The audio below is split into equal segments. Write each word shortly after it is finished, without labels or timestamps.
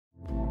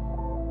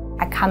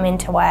come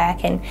into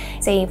work and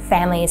see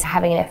families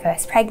having their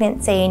first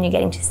pregnancy, and you're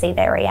getting to see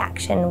their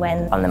reaction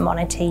when on the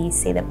monitor you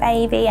see the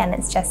baby, and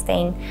it's just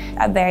been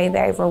a very,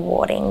 very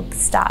rewarding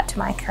start to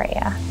my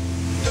career.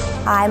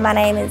 Hi, my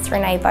name is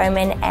Renee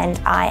Bowman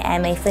and I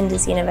am a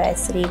Flinders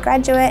University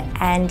graduate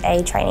and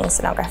a training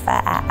sonographer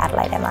at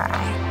Adelaide MRI.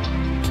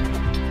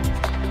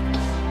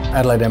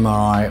 Adelaide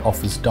MRI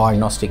offers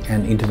diagnostic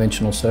and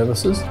interventional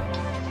services.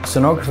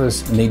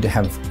 Sonographers need to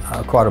have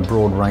quite a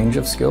broad range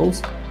of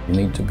skills. You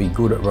need to be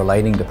good at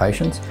relating to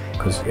patients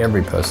because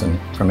every person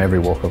from every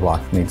walk of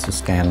life needs a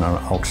scan or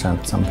an ultrasound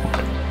at some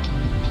point.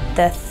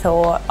 The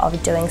thought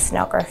of doing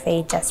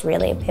sonography just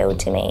really appealed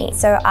to me.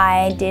 So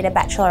I did a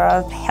Bachelor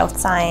of Health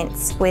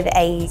Science with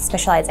a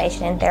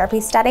specialisation in therapy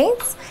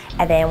studies,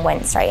 and then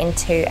went straight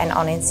into an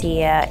honours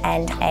year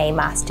and a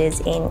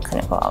Masters in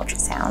clinical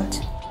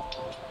ultrasound.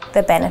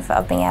 The benefit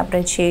of being able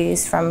to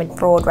choose from a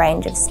broad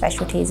range of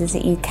specialties is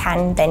that you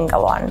can then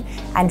go on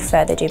and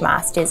further do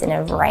masters in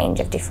a range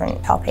of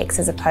different topics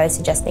as opposed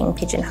to just being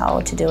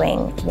pigeonholed to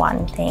doing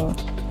one thing.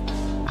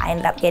 I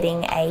ended up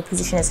getting a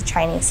position as a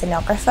training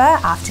sonographer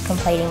after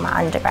completing my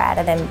undergrad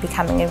and then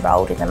becoming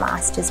enrolled in the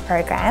master's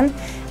program,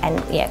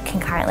 and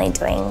concurrently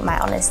doing my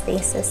honours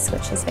thesis,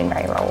 which has been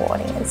very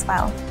rewarding as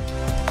well.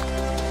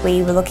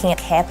 We were looking at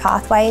care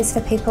pathways for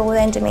people with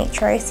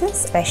endometriosis,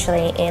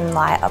 especially in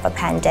light of a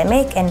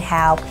pandemic and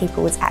how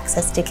people's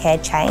access to care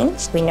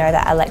changed. We know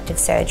that elective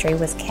surgery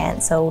was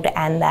cancelled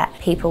and that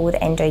people with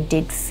endo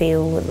did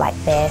feel like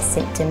their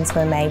symptoms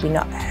were maybe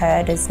not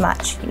heard as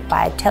much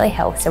by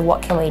telehealth. So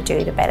what can we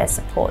do to better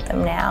support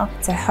them now?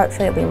 So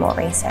hopefully there'll be more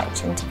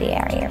research into the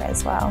area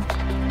as well.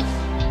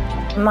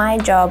 My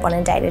job on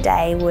a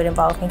day-to-day would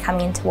involve me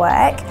coming into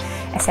work.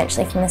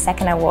 Essentially from the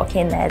second I walk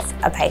in, there's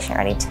a patient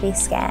ready to be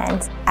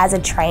scanned. As a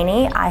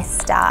trainee, I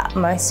start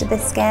most of the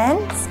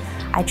scans.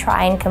 I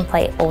try and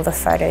complete all the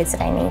photos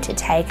that I need to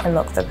take and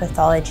look for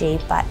pathology,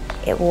 but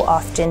it will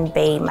often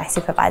be my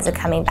supervisor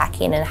coming back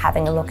in and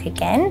having a look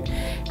again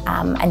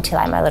until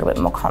I'm a little bit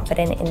more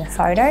confident in the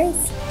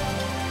photos.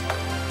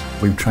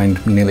 We've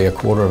trained nearly a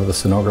quarter of the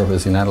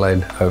sonographers in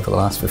Adelaide over the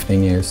last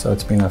 15 years, so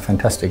it's been a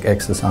fantastic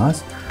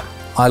exercise.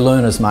 I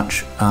learn as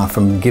much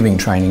from giving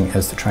training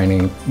as the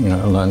training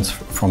learns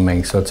from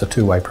me, so it's a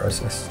two-way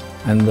process.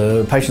 And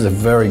the patients are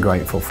very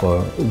grateful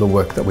for the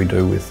work that we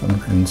do with them,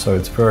 and so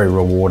it's a very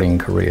rewarding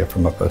career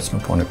from a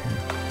personal point of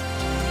view.